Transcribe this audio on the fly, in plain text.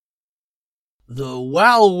The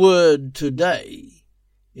wow word today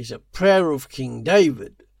is a prayer of King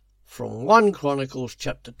David from 1 Chronicles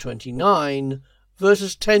chapter 29,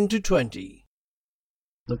 verses 10 to 20.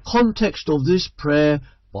 The context of this prayer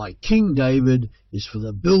by King David is for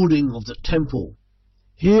the building of the temple.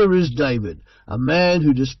 Here is David, a man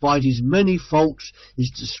who, despite his many faults,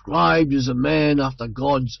 is described as a man after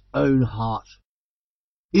God's own heart.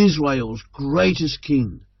 Israel's greatest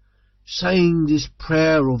king, saying this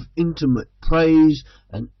prayer of intimate praise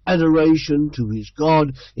and adoration to his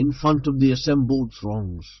God in front of the assembled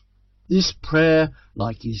throngs. This prayer,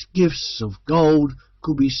 like his gifts of gold,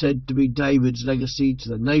 could be said to be David's legacy to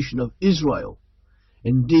the nation of Israel,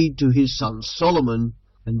 indeed to his son Solomon,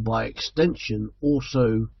 and by extension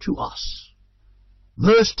also to us.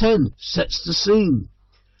 Verse 10 sets the scene.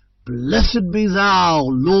 Blessed be thou,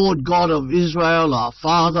 Lord God of Israel, our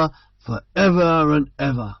Father, for ever and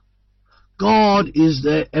ever. God is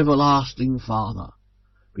their everlasting Father.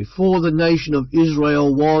 Before the nation of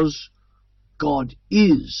Israel was, God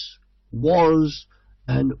is, was,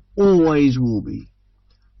 and always will be.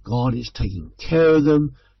 God is taking care of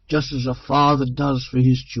them just as a father does for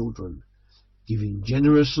his children, giving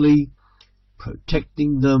generously,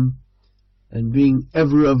 protecting them, and being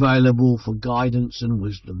ever available for guidance and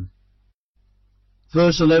wisdom.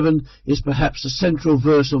 Verse 11 is perhaps the central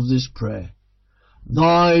verse of this prayer.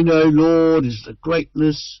 Thine, O Lord, is the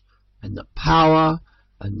greatness, and the power,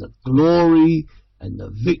 and the glory, and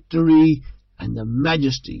the victory, and the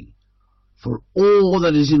majesty. For all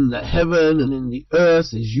that is in the heaven and in the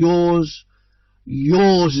earth is yours.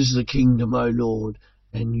 Yours is the kingdom, O Lord,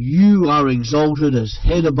 and you are exalted as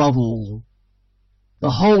head above all.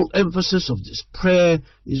 The whole emphasis of this prayer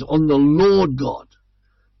is on the Lord God.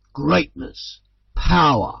 Greatness,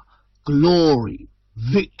 power, glory,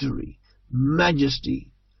 victory, majesty,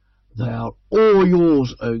 they are all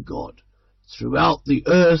yours, O God, throughout the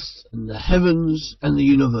earth and the heavens and the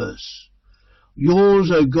universe. Yours,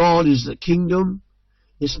 O God, is the kingdom.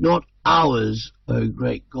 It's not ours, O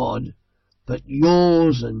great God, but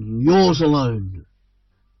yours and yours alone.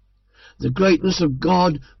 The greatness of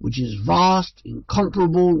God, which is vast,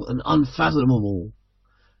 incomparable, and unfathomable.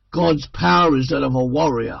 God's power is that of a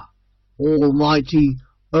warrior, almighty,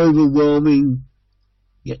 overwhelming,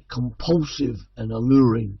 yet compulsive and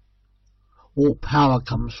alluring. All power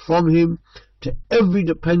comes from him to every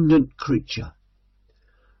dependent creature.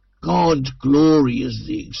 God's glory is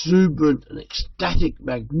the exuberant and ecstatic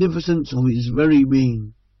magnificence of his very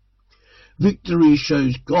being. Victory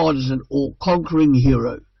shows God as an all-conquering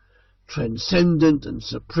hero, transcendent and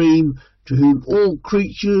supreme, to whom all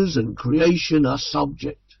creatures and creation are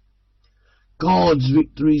subject. God's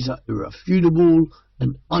victories are irrefutable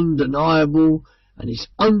and undeniable, and his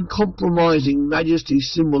uncompromising majesty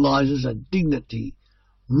symbolizes a dignity,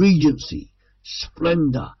 regency,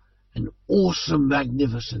 splendor, and awesome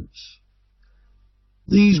magnificence.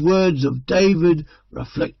 These words of David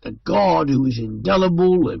reflect a God who is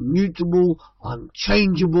indelible, immutable,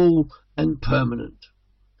 unchangeable, and permanent.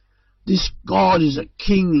 This God is a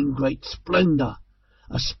king in great splendor,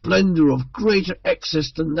 a splendor of greater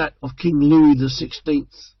excess than that of King Louis XVI.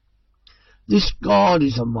 This God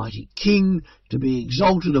is a mighty king, to be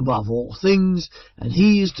exalted above all things, and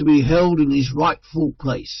he is to be held in his rightful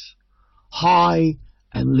place, high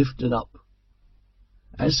and lifted up.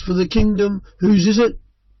 As for the kingdom, whose is it?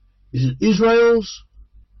 Is it Israel's?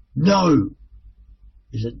 No.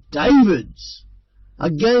 Is it David's?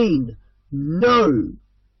 Again, no.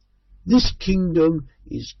 This kingdom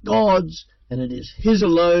is God's, and it is his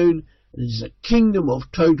alone. It is a kingdom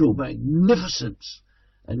of total magnificence,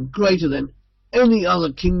 and greater than any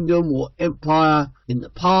other kingdom or empire in the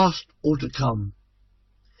past or to come.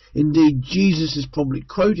 Indeed, Jesus is probably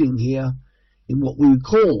quoting here in what we would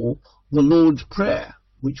call the Lord's Prayer,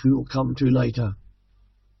 which we will come to later.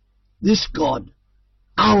 This God,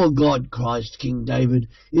 our God, cries King David,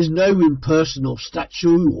 is no impersonal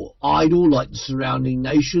statue or idol like the surrounding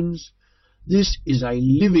nations. This is a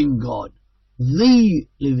living God, the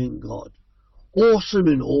living God, awesome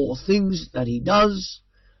in all things that he does,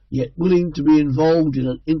 yet willing to be involved in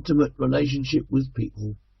an intimate relationship with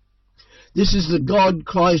people. This is the God,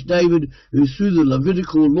 cries David, who through the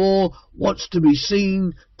Levitical law wants to be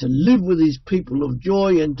seen, to live with his people of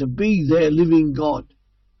joy, and to be their living God.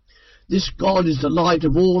 This God is the light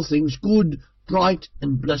of all things good, bright,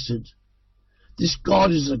 and blessed. This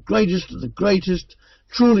God is the greatest of the greatest,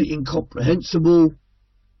 truly incomprehensible,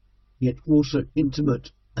 yet also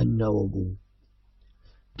intimate and knowable.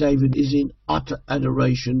 David is in utter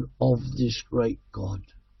adoration of this great God.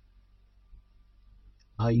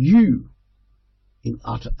 Are you in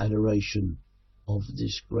utter adoration of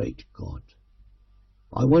this great God?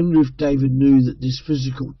 I wonder if David knew that this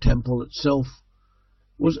physical temple itself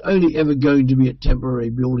was only ever going to be a temporary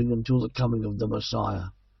building until the coming of the Messiah,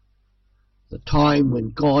 the time when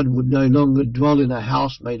God would no longer dwell in a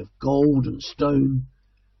house made of gold and stone,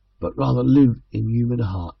 but rather live in human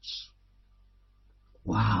hearts.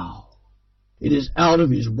 Wow! It is out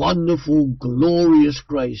of his wonderful, glorious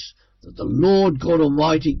grace that the Lord God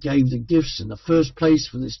Almighty gave the gifts in the first place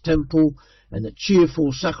for this temple, and the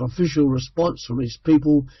cheerful sacrificial response from his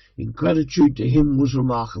people in gratitude to him was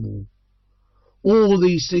remarkable. All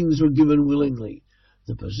these things were given willingly.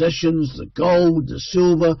 The possessions, the gold, the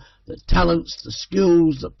silver, the talents, the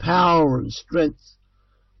skills, the power and strength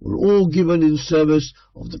were all given in service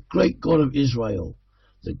of the great God of Israel,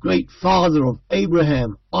 the great Father of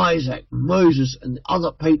Abraham, Isaac, Moses and the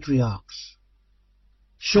other patriarchs.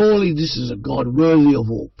 Surely this is a God worthy of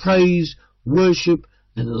all praise, worship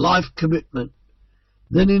and life commitment.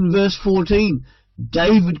 Then in verse 14,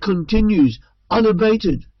 David continues,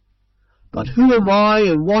 unabated, "But who am I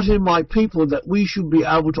and what are my people that we should be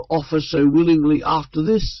able to offer so willingly after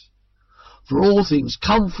this? For all things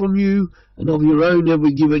come from you, and of your own have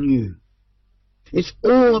we given you." It's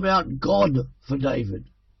all about God for David.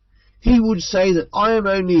 He would say that I am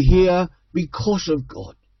only here because of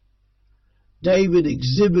God. David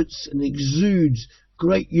exhibits and exudes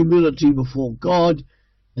great humility before God,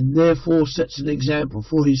 and therefore sets an example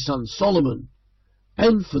for his son Solomon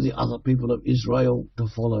and for the other people of Israel to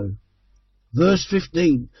follow. Verse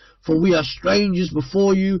 15, "For we are strangers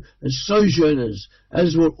before you and sojourners,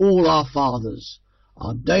 as were all our fathers.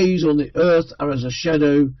 Our days on the earth are as a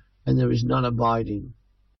shadow, and there is none abiding."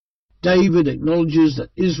 David acknowledges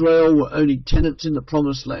that Israel were only tenants in the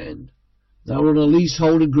promised land. They were on a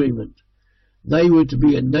leasehold agreement. They were to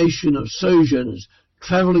be a nation of sojourners,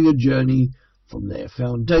 travelling a journey from their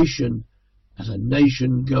foundation as a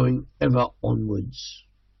nation going ever onwards.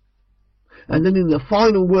 And then in the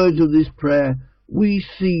final words of this prayer, we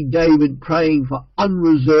see David praying for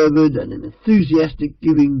unreserved and an enthusiastic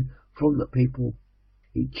giving from the people.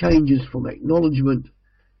 He changes from acknowledgement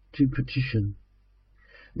to petition.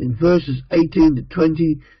 In verses 18 to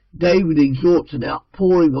 20, David exhorts an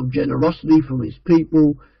outpouring of generosity from his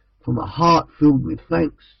people, from a heart filled with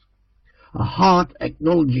thanks, a heart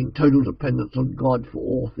acknowledging total dependence on God for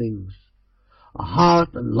all things, a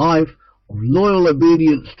heart and life of loyal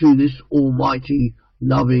obedience to this almighty,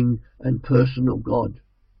 loving and personal God.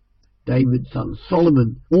 David's son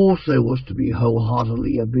Solomon also was to be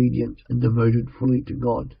wholeheartedly obedient and devoted fully to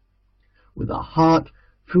God, with a heart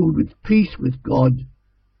filled with peace with God,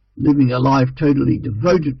 living a life totally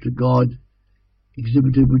devoted to God,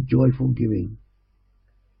 exhibited with joyful giving.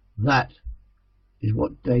 That is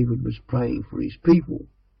what David was praying for his people,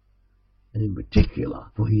 and in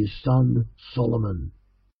particular for his son Solomon.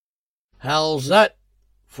 How's that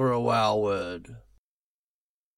for a wow word?